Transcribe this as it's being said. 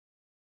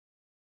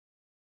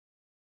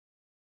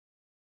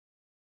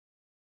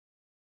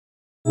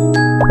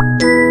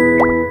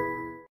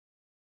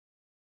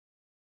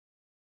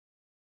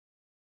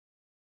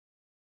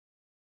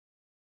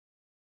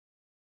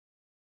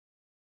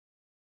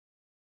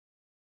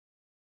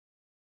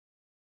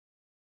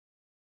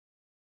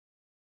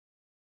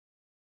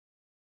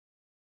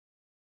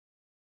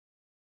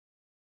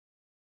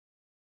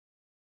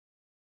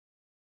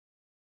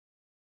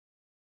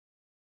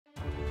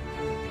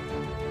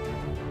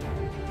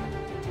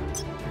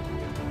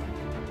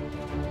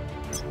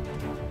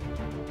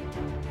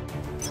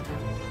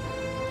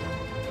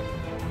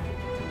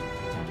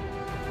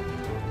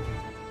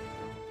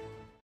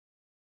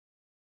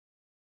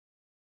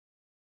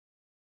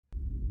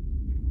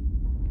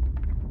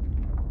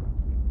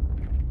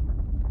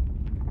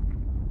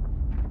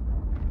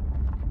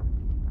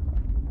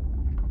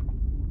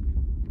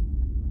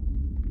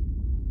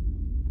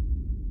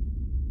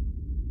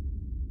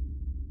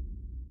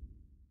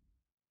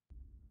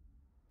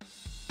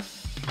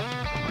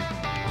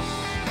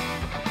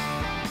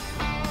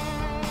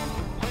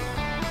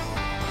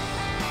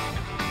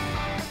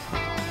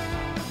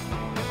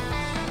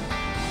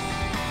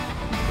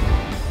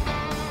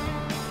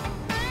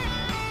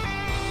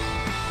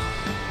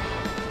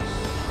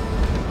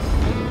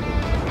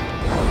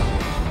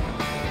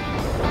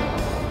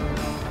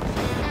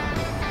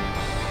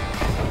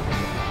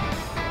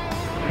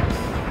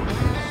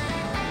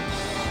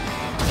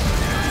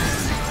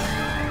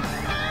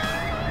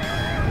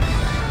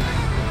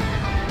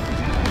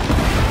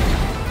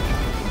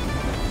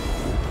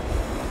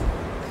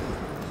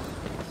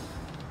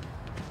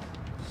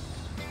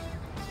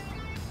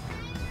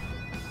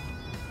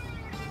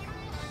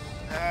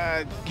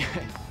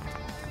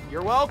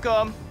You're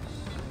welcome.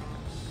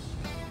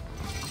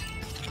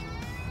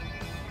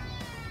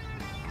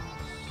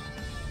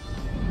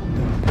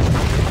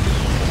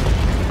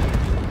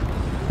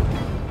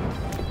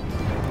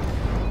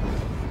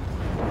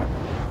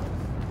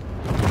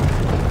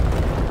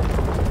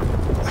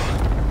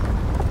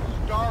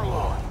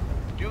 Star-Lord,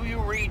 do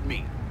you read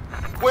me?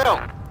 Quill!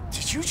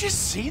 Did you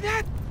just see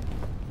that?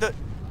 The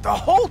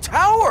whole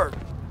tower!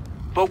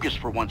 Focus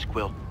for once,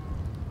 Quill.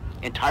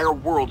 Entire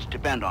worlds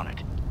depend on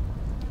it.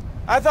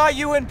 I thought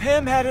you and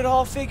Pym had it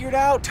all figured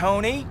out,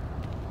 Tony.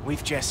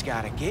 We've just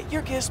gotta get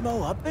your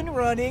gizmo up and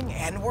running,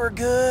 and we're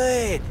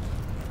good.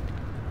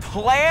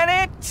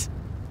 Planet?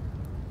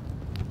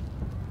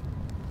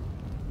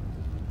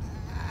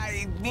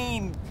 I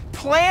mean,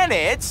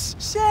 planets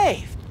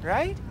saved,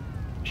 right?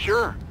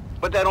 Sure,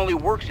 but that only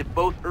works if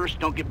both Earths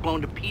don't get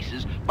blown to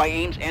pieces by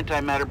AIM's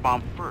antimatter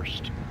bomb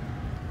first.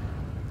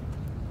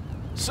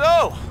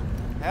 So,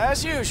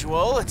 as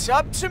usual, it's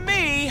up to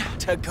me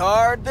to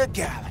guard the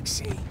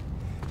galaxy.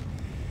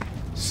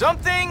 Some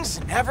things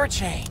never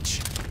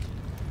change.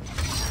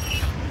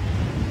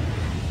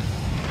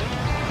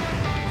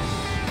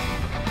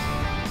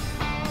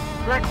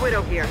 Black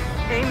Widow here.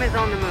 AIM is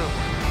on the move.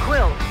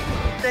 Quill,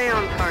 stay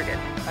on target.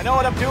 I know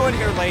what I'm doing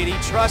here, lady.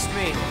 Trust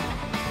me.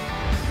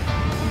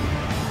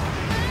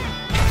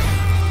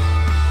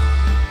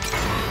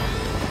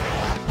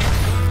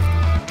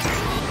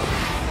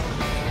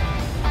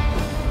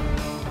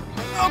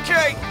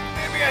 Okay,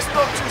 maybe I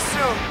spoke too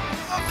soon.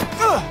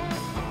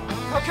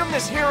 How come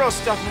this hero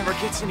stuff never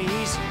gets any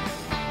easier?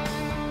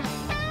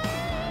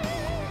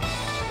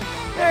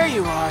 There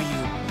you are,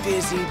 you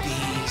busy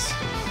bees.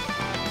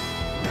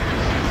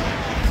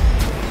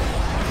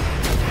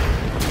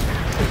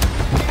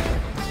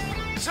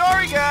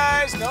 Sorry,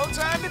 guys, no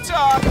time to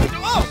talk.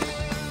 Oh!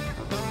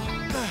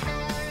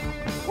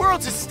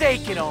 World's at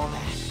stake and all that.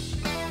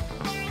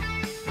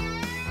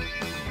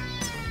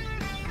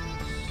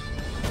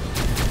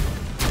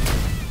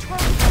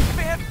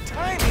 Bad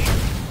timing.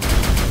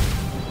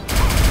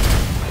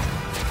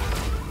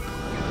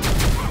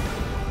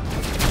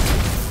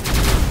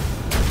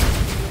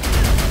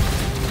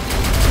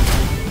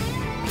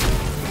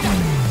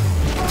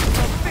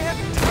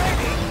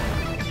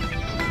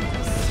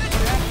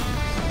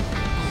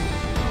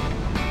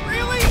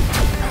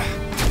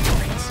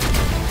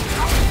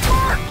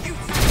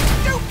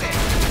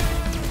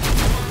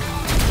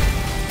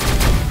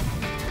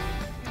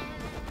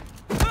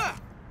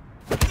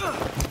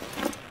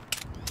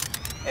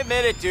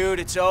 Admit it, dude,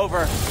 it's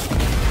over.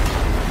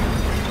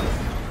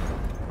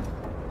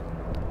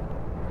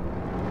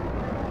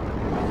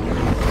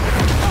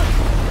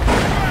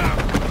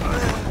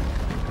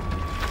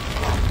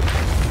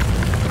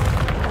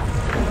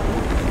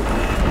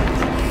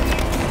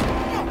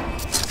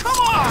 Come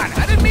on!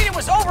 I didn't mean it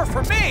was over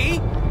for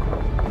me!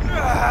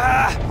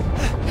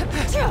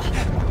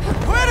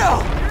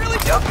 Widow! You really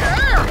took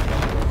her!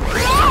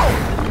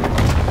 No!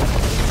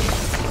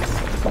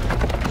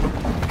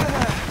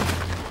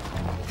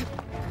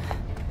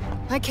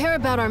 I care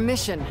about our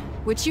mission,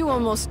 which you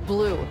almost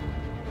blew.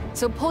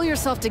 So pull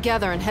yourself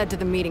together and head to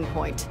the meeting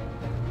point.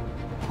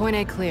 Point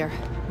A clear.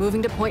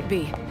 Moving to point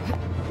B.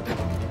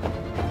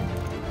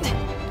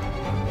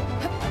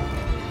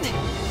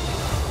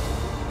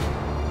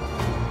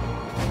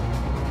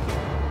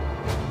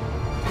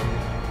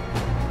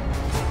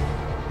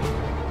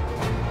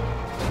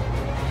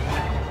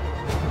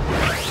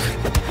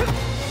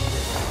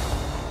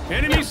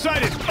 Enemy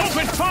sighted!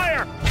 Open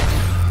fire!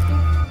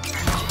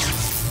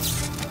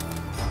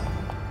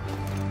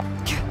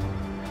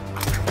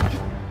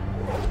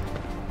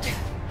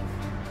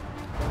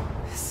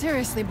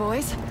 Seriously,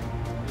 boys?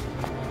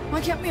 Why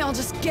can't we all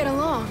just get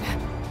along?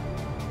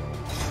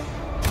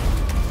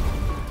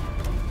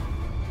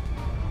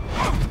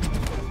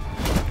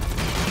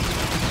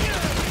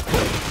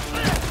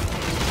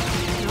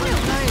 Not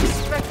what I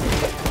expected.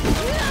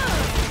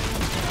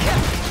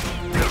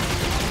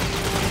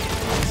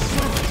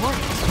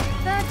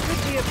 That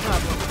could be a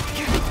problem.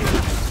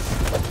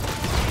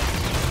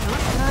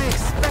 Not what I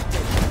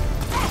expected.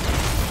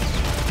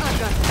 I've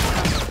got this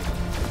covered.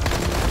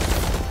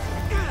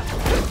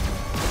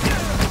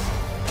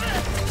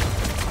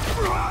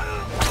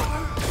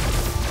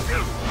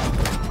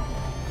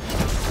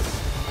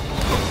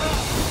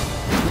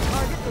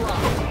 Target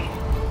locked.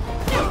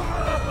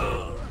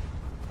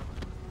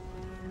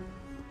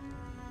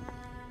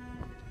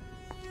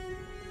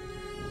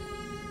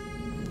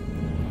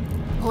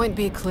 Point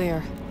B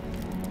clear.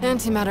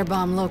 Antimatter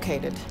bomb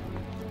located.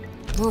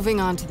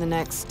 Moving on to the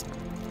next.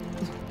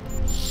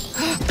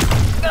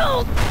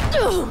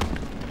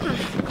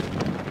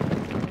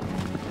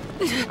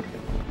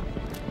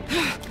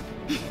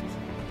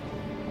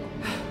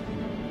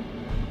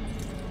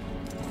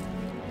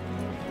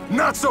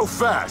 Not so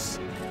fast!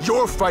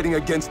 You're fighting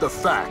against the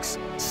facts.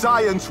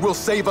 Science will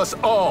save us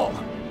all!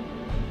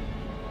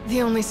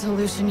 The only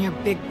solution your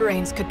big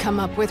brains could come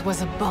up with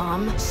was a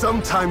bomb?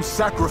 Sometimes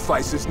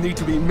sacrifices need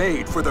to be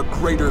made for the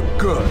greater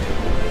good.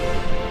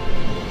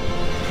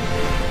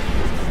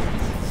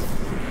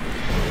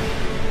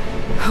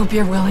 Hope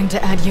you're willing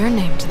to add your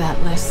name to that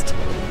list.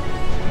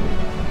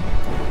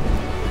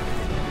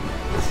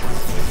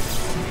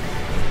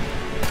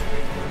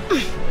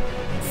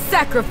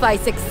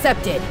 Sacrifice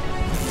accepted.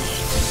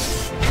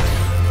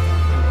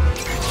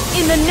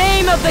 In the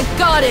name of the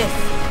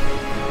goddess!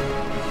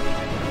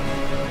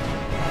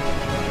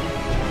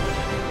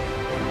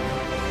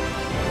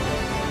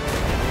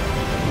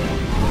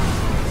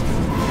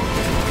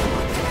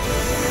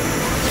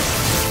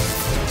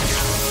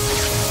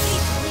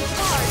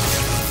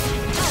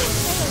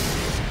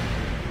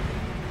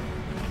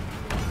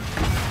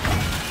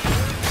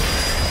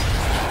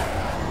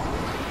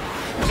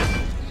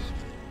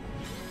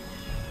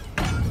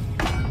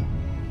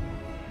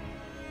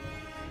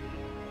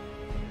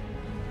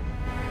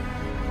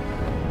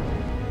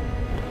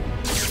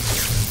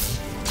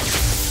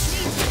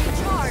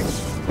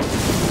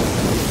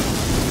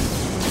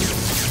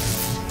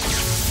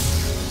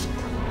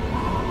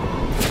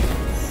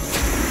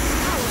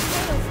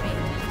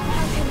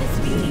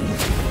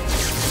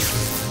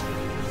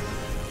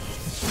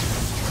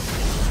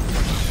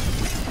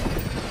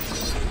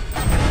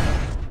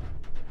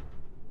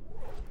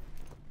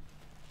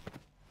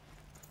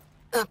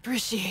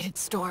 Appreciated,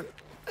 Storm.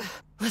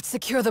 Let's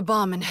secure the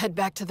bomb and head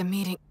back to the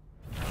meeting.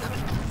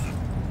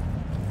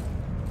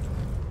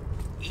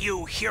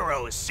 You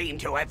heroes seem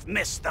to have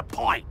missed the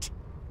point.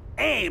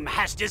 AIM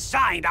has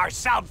designed our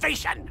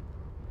salvation.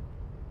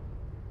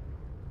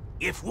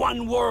 If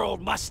one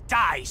world must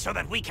die so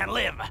that we can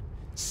live,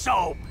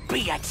 so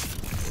be it.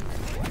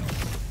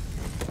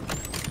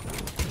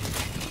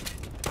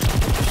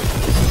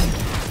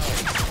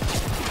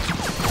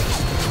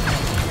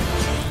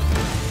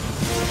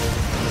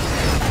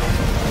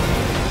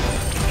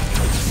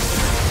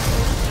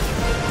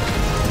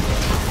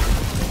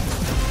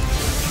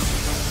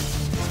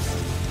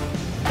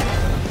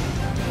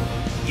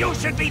 You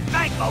should be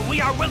thankful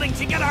we are willing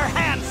to get our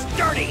hands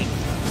dirty!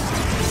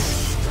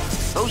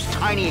 Those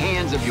tiny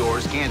hands of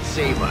yours can't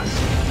save us.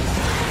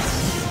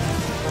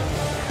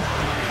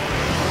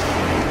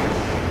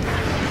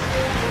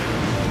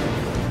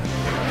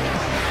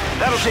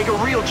 That'll take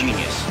a real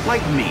genius,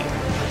 like me.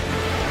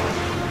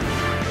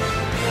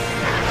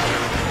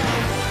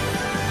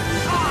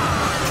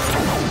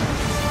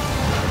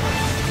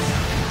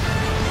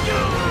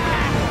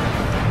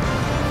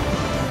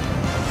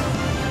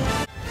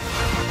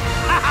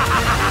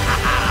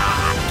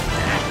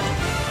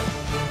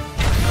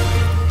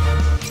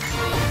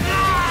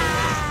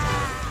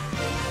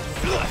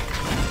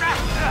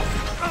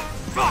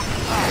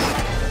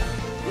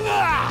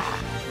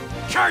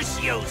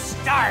 Curse you,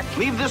 Stark!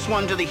 Leave this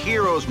one to the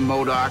heroes,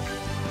 MODOK.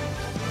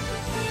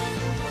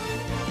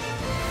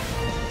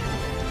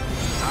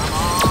 Come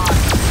on,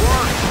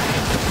 work!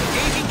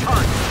 Engaging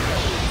target.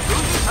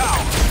 Losing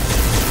power.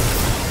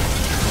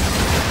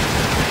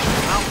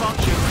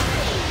 Malfunction.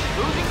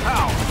 Losing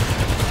power.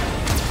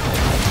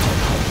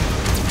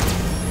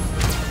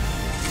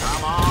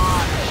 Come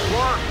on,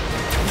 work!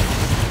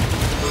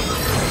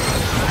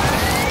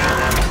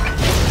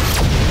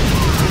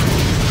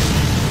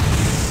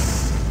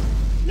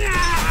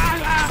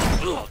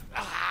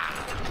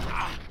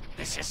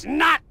 This is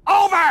not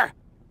over!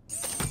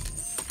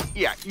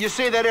 Yeah, you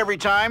say that every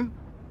time,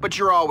 but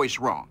you're always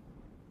wrong.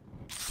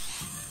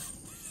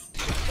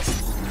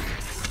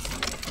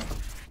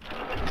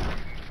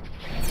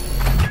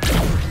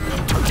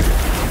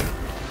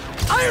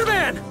 Iron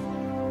Man!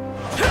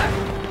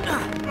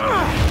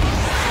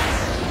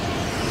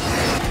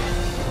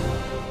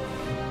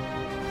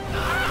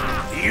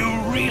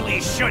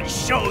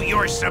 Show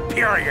your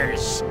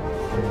superiors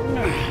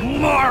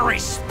more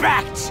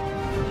respect!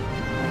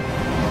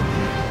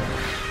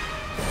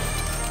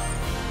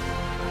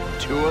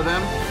 2 of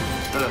them?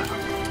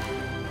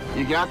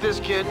 You got this,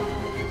 kid?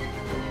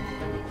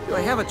 Do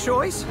I have a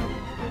choice?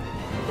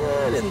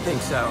 I didn't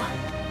think so.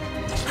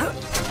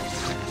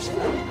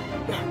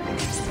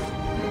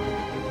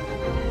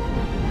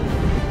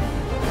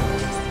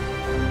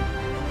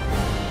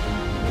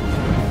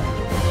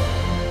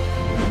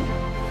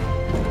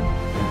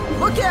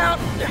 Look out!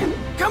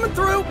 Coming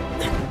through!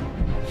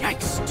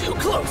 Yikes, too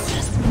close!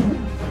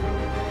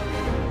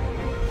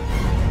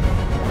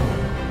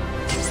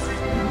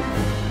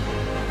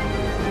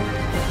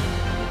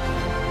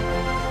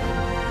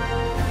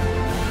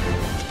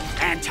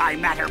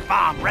 Antimatter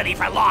bomb ready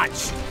for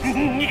launch!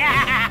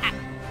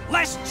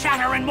 Less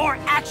chatter and more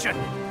action!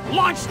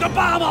 Launch the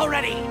bomb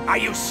already! Are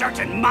you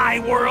certain my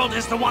world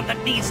is the one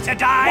that needs to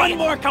die? One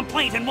more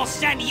complaint and we'll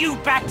send you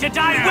back to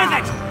die with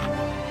it!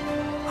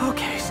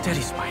 Okay,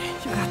 steady, Spidey.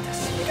 You got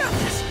this. You got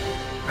this.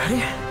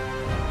 Ready?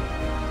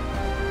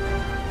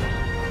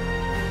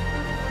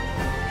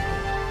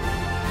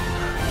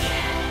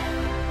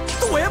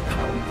 The whip!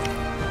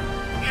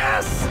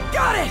 Yes!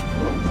 Got it!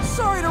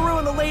 Sorry to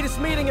ruin the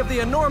latest meeting of the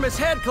Enormous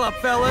Head Club,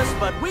 fellas,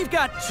 but we've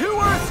got 2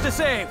 Earths to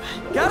save.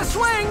 Gotta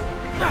swing!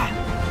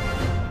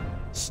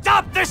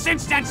 Stop this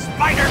instant,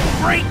 Spider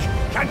Freak!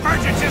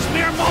 Convergence is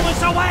mere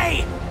moments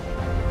away!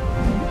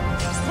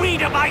 We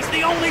devise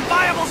the only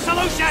viable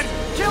solution!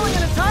 Killing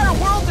an entire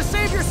world to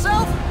save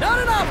yourself? Not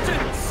an option!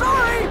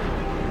 Sorry!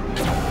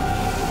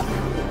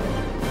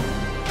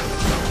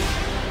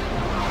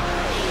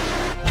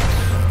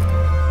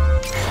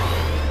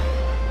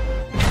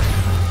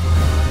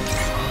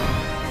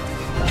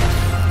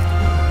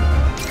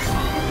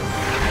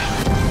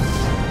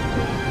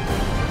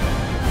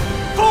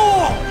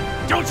 Fool!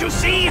 Don't you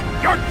see?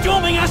 You're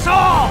dooming us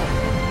all!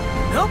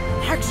 Nope,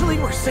 actually,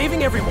 we're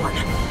saving everyone.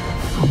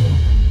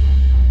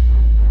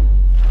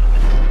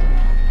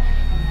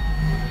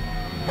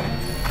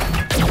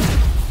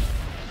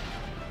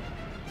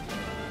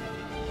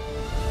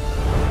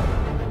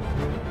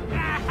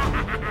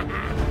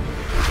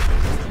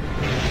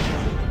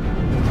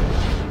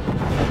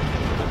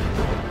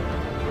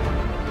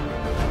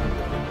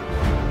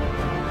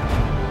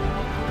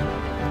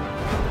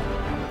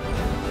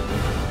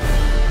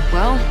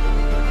 Well,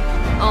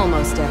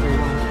 almost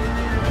everyone.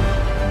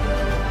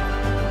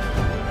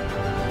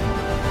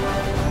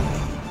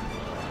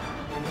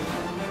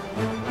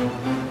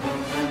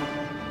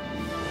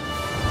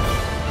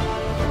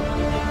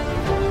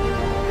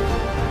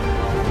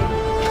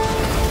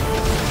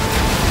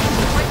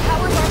 My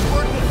powers aren't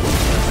working.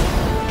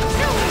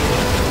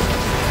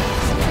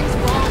 Something's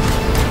wrong.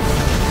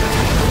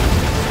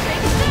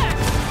 Take that!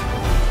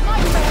 My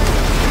powers!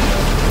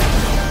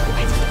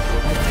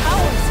 My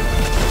powers!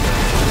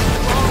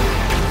 Wrong.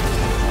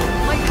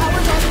 My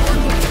powers aren't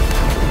working.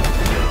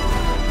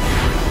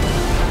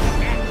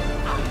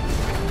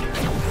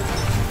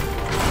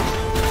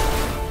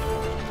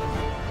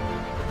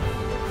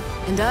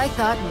 And I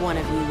thought one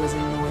of you was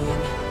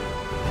annoying.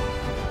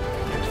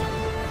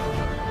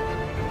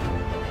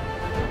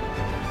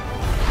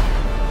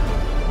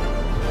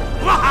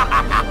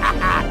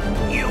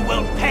 You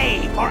will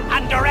pay for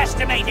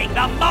underestimating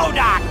the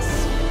Modocs!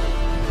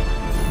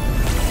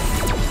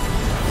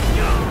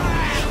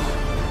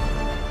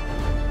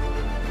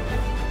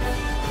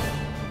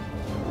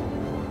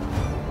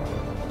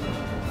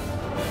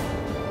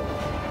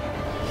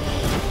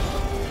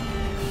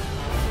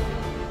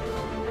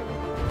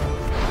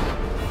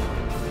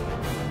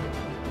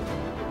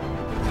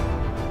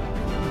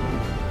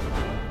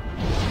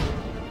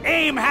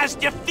 AIM has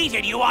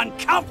defeated you on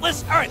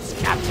countless Earths,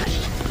 Captain!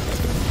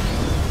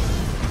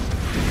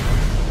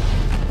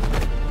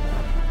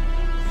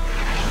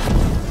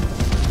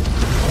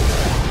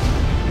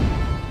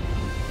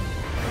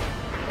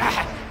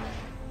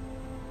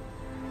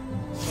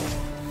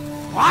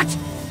 What?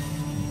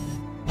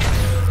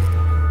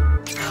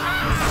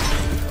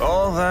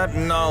 All that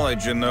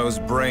knowledge in those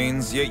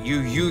brains, yet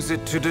you use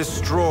it to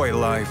destroy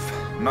life,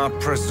 not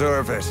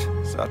preserve it.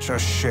 Such a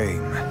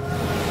shame.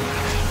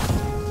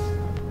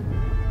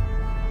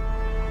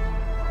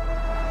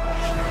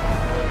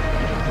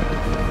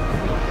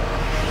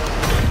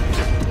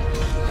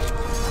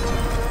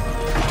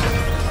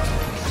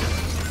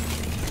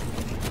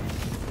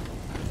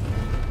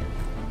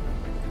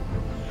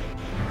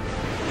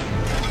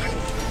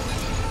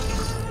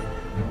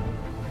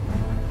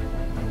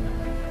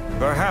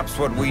 Perhaps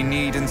what we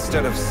need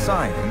instead of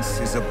science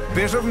is a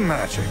bit of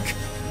magic.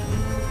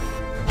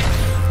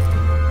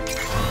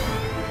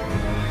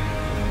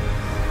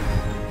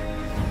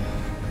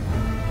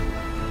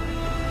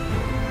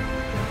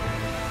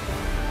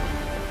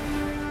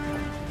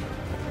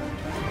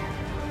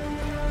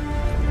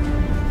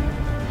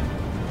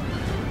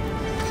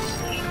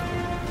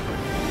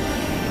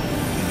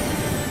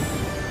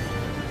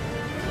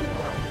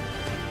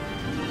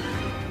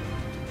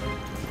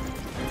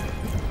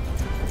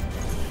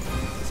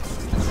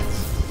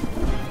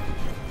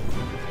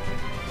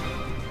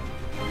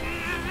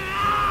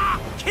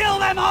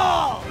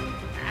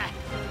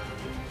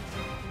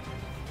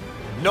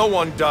 No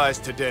one dies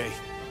today.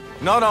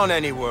 Not on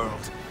any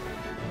world.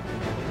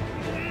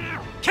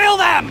 Kill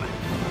them!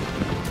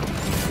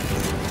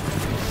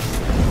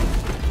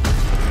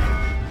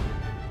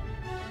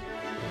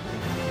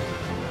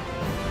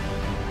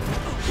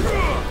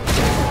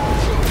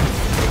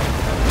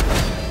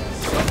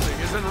 Something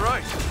isn't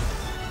right.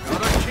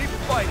 Gotta keep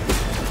fighting.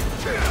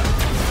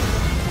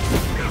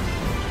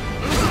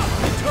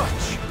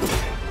 Touch.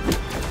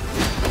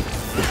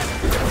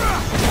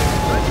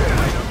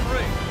 Item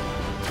ring.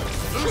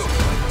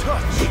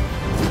 Touch.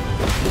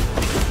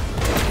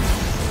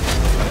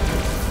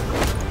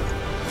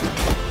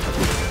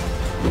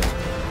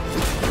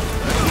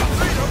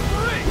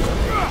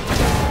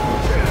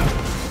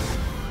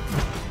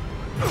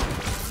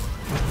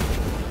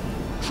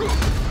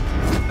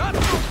 Not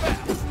so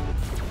fast.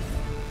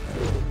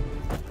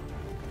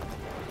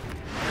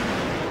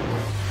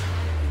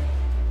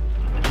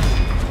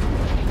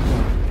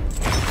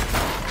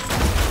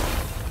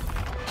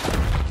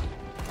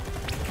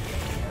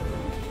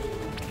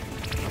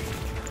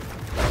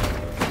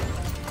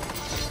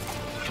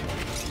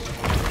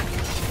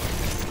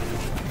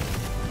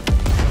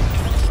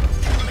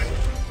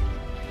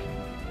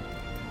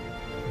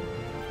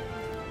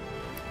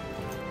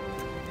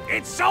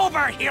 It's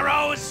over,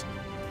 heroes!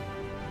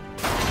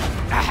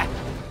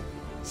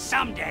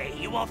 Someday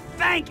you will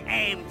thank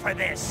AIM for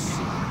this!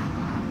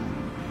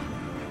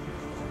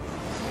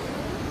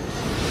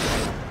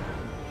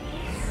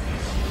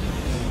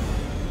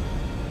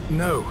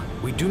 No,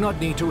 we do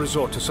not need to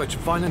resort to such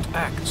violent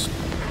acts.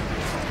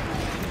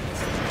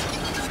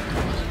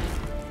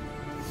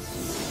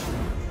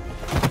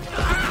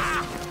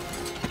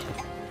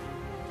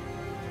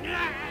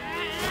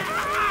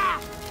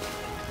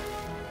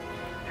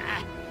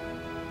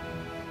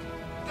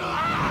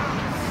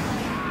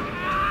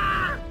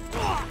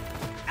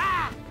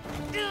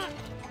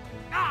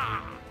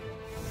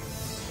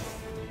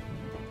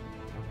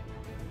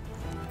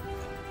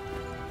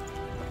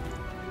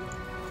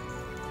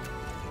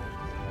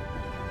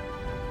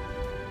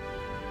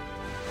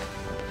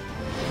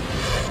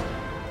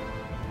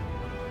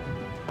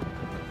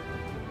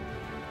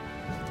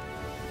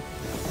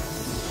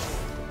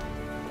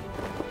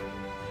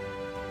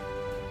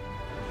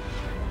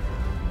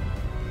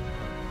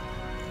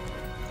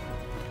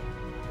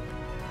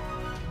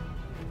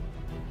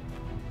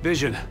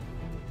 Vision.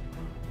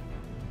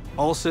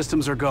 All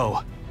systems are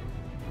go.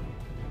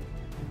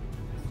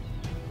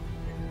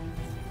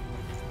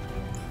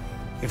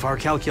 If our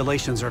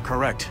calculations are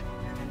correct,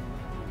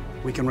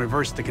 we can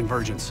reverse the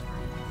convergence.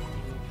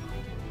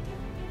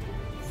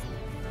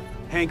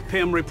 Hank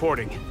Pym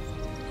reporting.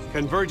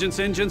 Convergence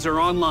engines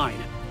are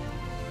online.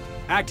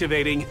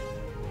 Activating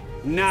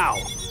now.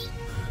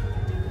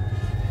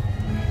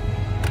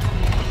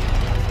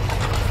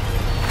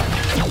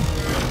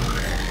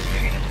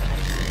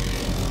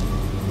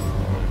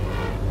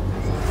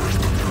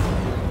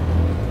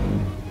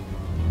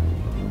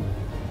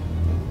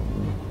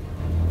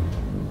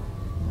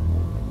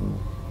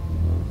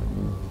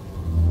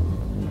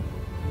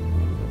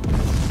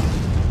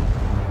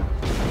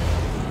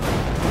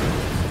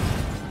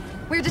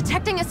 We're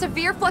detecting a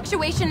severe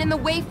fluctuation in the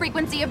wave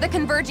frequency of the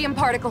convergium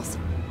particles.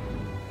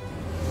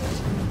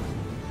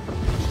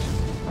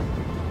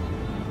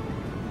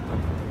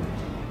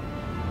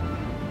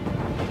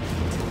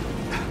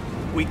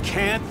 We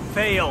can't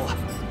fail.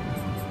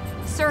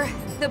 Sir,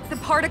 the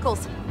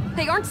particles,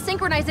 they aren't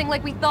synchronizing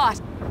like we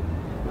thought.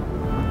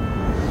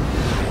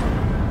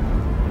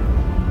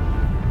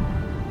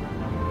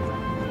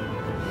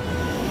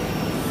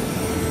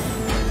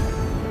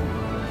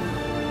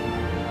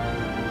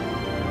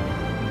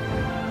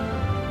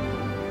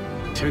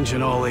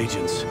 Attention all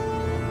agents.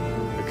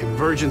 The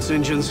convergence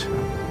engines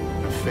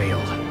have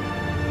failed.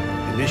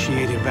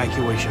 Initiate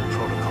evacuation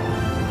protocol.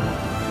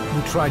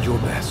 You tried your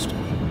best.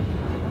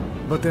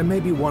 But there may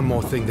be one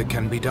more thing that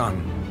can be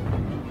done.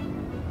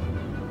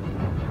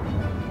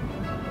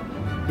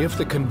 If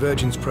the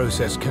convergence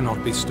process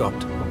cannot be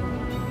stopped,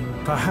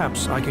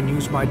 perhaps I can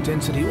use my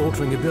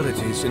density-altering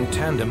abilities in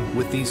tandem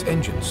with these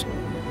engines.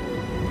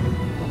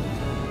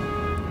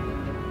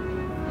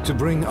 To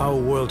bring our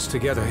worlds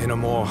together in a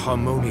more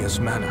harmonious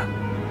manner.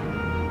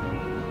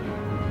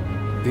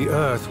 The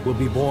Earth will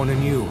be born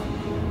anew.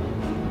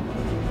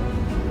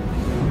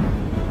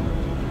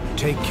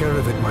 Take care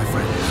of it, my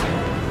friends.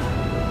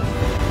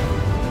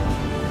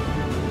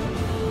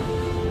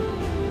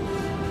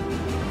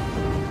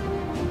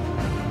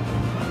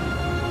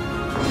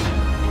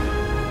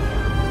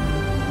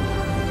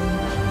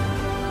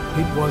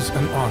 It was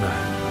an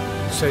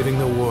honor, saving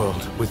the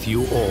world with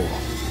you all.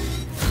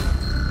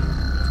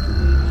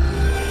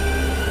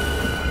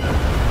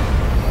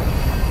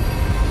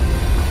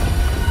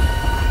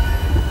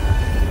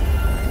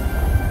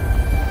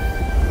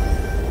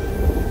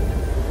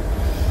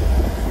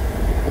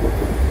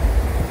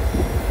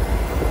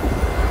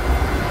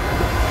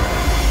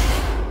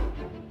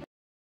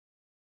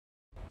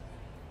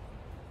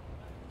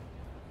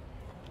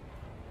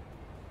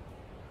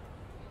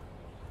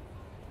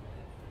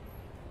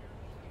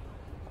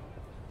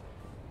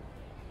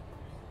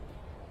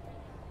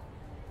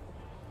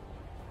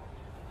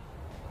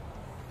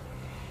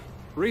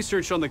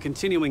 Research on the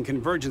continuing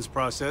convergence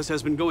process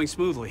has been going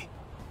smoothly.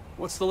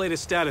 What's the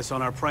latest status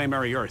on our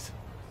primary Earth?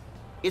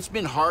 It's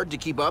been hard to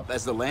keep up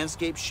as the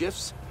landscape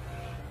shifts,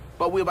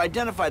 but we've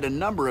identified a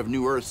number of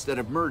new Earths that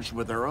have merged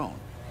with our own.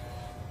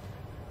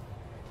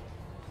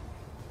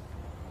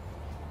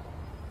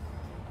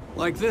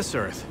 Like this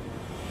Earth,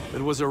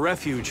 that was a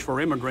refuge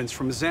for immigrants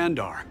from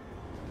Xandar.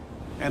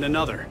 And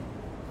another,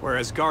 where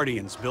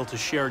Asgardians built a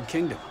shared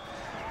kingdom.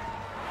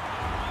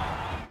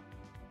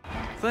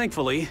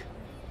 Thankfully,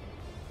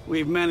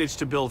 we've managed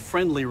to build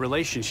friendly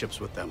relationships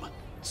with them,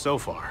 so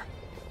far.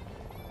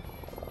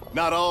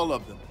 Not all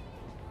of them.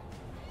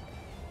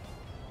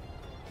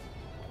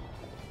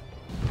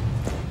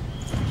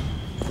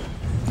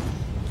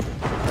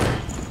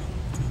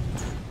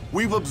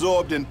 We've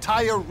absorbed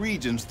entire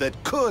regions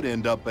that could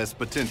end up as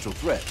potential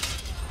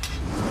threats.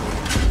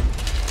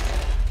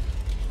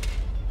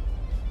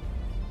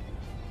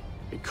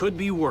 It could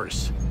be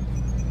worse.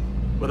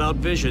 Without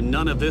vision,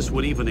 none of this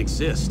would even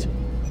exist.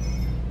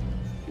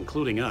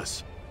 Including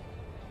us.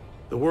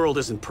 The world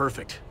isn't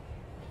perfect.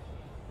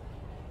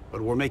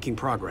 But we're making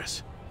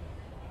progress.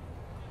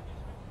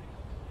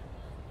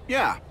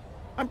 Yeah,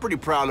 I'm pretty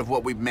proud of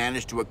what we've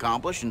managed to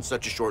accomplish in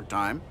such a short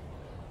time.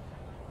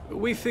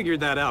 We figured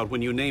that out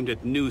when you named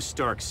it New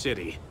Stark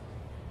City.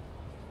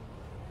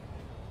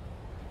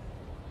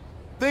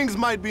 Things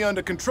might be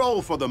under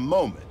control for the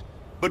moment,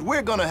 but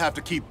we're gonna have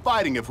to keep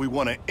fighting if we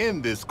want to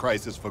end this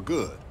crisis for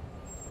good.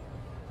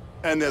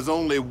 And there's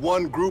only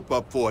one group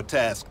up for a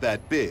task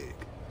that big.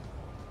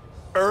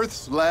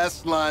 Earth's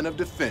last line of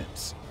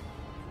defense.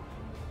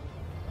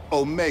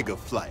 Omega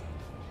Flight.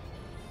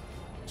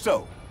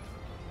 So,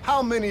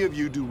 how many of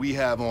you do we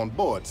have on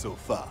board so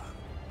far?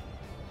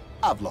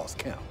 I've lost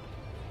count.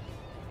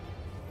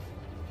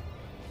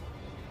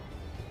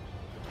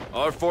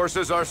 Our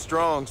forces are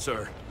strong,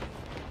 sir.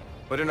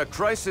 But in a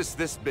crisis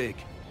this big,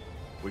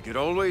 we could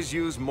always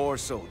use more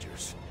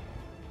soldiers.